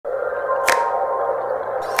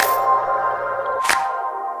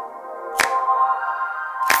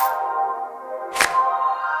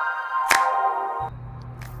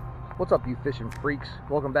What's up, you fishing freaks?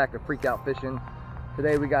 Welcome back to Freak Out Fishing.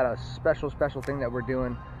 Today we got a special thing that we're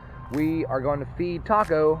doing. We are going to feed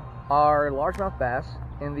Taco our largemouth bass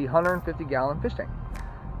in the 150-gallon fish tank.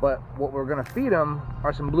 But what we're going to feed him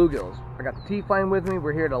are some bluegills. I got the T-flame with me.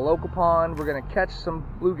 We're here at a local pond. We're going to catch some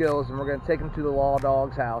bluegills and we're going to take them to the Law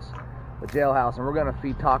Dog's house, the Jailhouse, and we're going to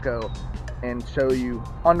feed Taco and show you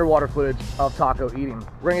underwater footage of Taco eating.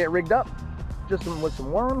 We're going to get rigged up just with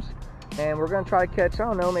some worms, and we're going to try to catch, I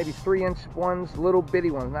don't know, maybe 3-inch ones, little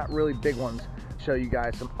bitty ones, not really big ones. Show you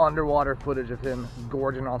guys some underwater footage of him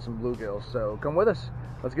gorging on some bluegills. So come with us.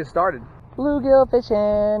 Let's get started. Bluegill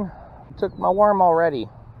fishing. Took my worm already.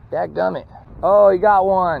 Dadgummit. Oh, you got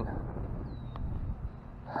one.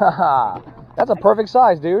 Haha. That's a perfect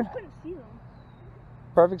size, dude. I couldn't see them.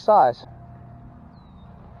 Perfect size.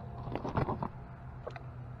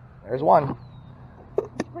 There's one.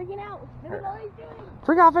 Freaking out. Look at all he's doing.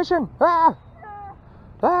 Freak out fishing. Ah!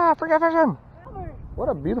 Ah, freak out fishing. Albert. What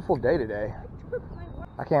a beautiful day today.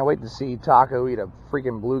 I can't wait to see Taco eat a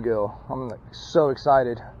freaking bluegill. I'm like so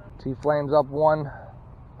excited. T-flame's up one.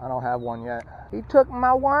 I don't have one yet. He took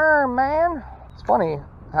my worm, man. It's funny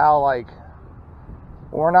how, like,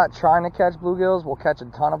 when we're not trying to catch bluegills, we'll catch a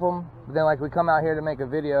ton of them. But then, like, we come out here to make a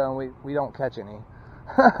video and we don't catch any.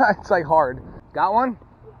 It's like hard. Got one?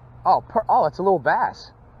 Oh, it's a little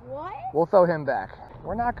bass. What? We'll throw him back.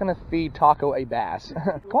 We're not gonna feed Taco a bass.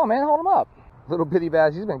 Come on, man, hold him up. Little bitty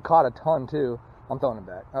bass. He's been caught a ton too. I'm throwing him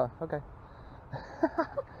back. Oh, okay.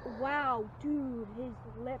 Wow, dude, his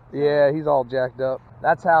lips. Yeah, he's all jacked up.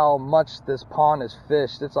 That's how much this pond is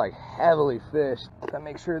fished. It's like heavily fished. Gotta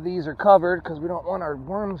make sure these are covered because we don't want our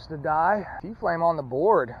worms to die. T-flame on the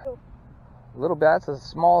board. Little bass, the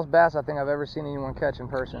smallest bass I think I've ever seen anyone catch in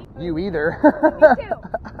person. You either.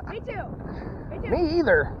 Me too. Me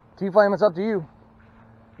either. T-flame, it's up to you.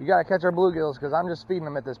 You gotta catch our bluegills because I'm just feeding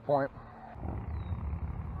them at this point.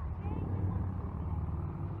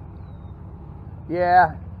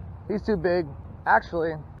 Yeah, he's too big.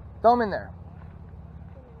 Actually, throw him in there.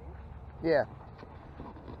 Yeah.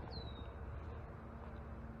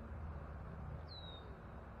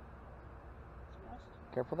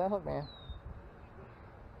 Careful that hook, man.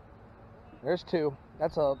 There's two.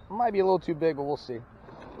 Might be a little too big, but we'll see.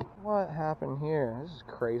 What happened here? This is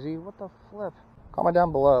crazy. What the flip? Comment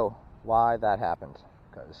down below why that happened,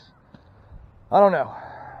 because I don't know.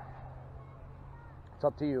 It's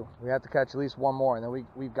up to you. We have to catch at least one more, and then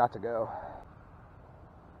we've got to go.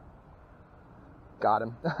 Got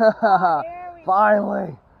him.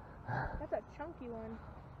 Finally. That's a chunky one.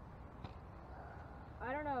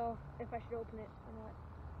 I don't know if I should open it or not.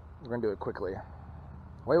 We're gonna do it quickly.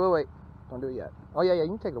 Wait. Don't do it yet. Oh yeah, you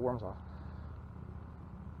can take the worms off.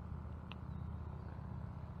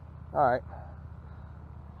 All right.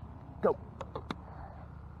 Go.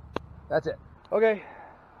 That's it. Okay.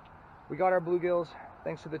 We got our bluegills.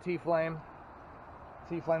 Thanks to the T-flame.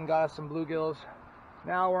 T-flame got us some bluegills.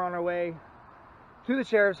 Now we're on our way to the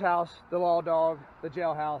sheriff's house, the Law Dog, the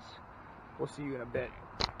Jailhouse. We'll see you in a bit.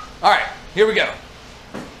 All right, here we go.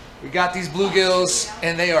 We got these bluegills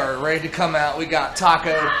and they are ready to come out. We got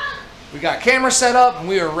Taco. We got camera set up and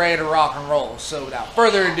we are ready to rock and roll. So without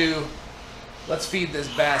further ado, let's feed this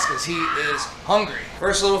bass because he is hungry.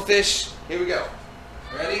 First little fish, here we go.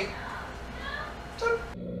 Ready?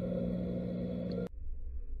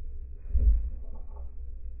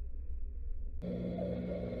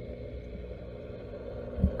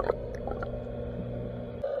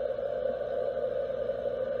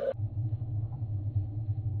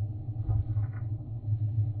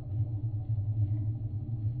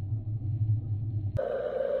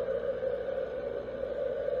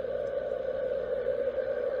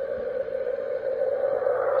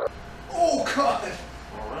 Oh God!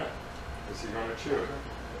 All right. Is he gonna chew?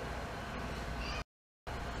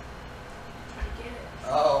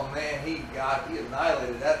 Oh man, he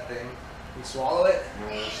annihilated that thing. He swallow it? No,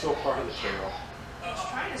 it's still part of the tail. He's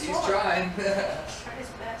trying. He's trying his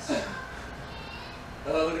best.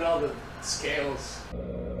 Oh, look at all the scales.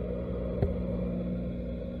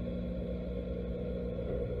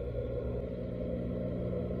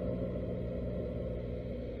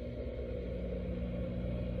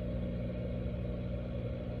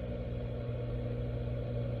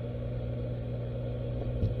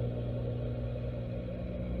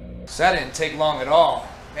 So that didn't take long at all.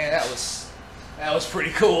 Man, that was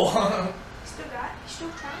pretty cool. Still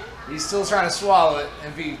trying? He's still trying to swallow it.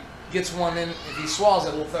 If he gets one in, if he swallows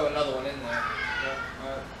it, we'll throw another one in there.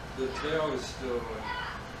 Yeah, the tail is still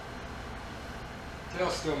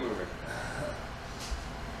moving.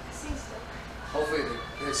 Hopefully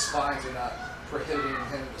his spines are not prohibiting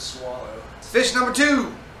him to swallow. Fish number 2.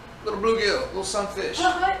 Little bluegill, little sunfish.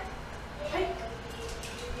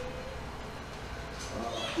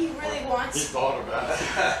 He really wants. He thought about it.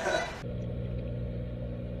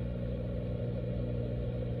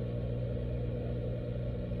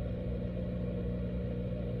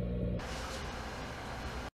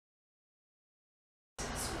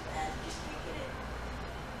 So bad, just can't get it.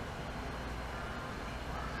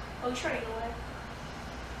 Oh, he's trying to get away.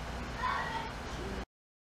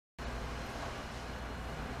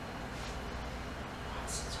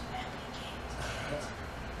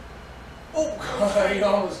 Oh, he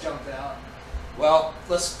almost jumped out. Well,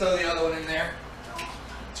 let's throw the other one in there.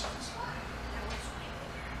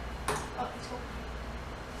 Oh, he's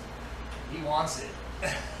going. He wants it.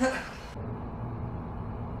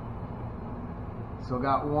 So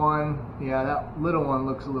got one. Yeah, that little one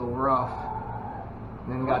looks a little rough.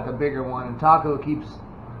 Then got the bigger one, and Taco keeps.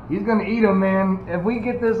 He's gonna eat them, man. If we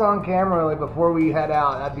get this on camera, like before we head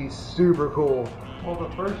out, that'd be super cool. Well, the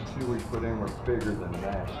first two we put in were bigger than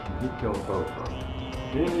that. He killed both of them.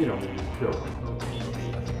 He didn't eat them, he just killed them.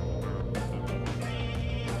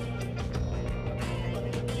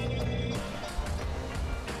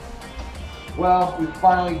 Well, we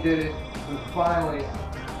finally did it. We finally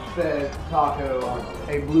fed Taco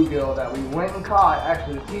a bluegill that we went and caught.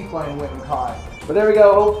 Actually, the T-plane went and caught. But there we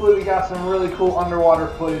go. Hopefully we got some really cool underwater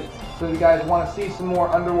footage. So if you guys want to see some more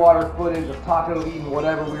underwater footage of Taco eating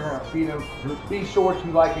whatever we were going to feed him, be sure to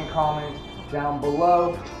like and comment down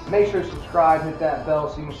below. Make sure to subscribe, hit that bell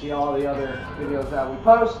so you can see all the other videos that we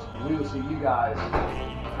post. We will see you guys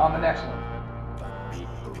on the next one.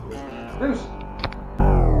 Peace.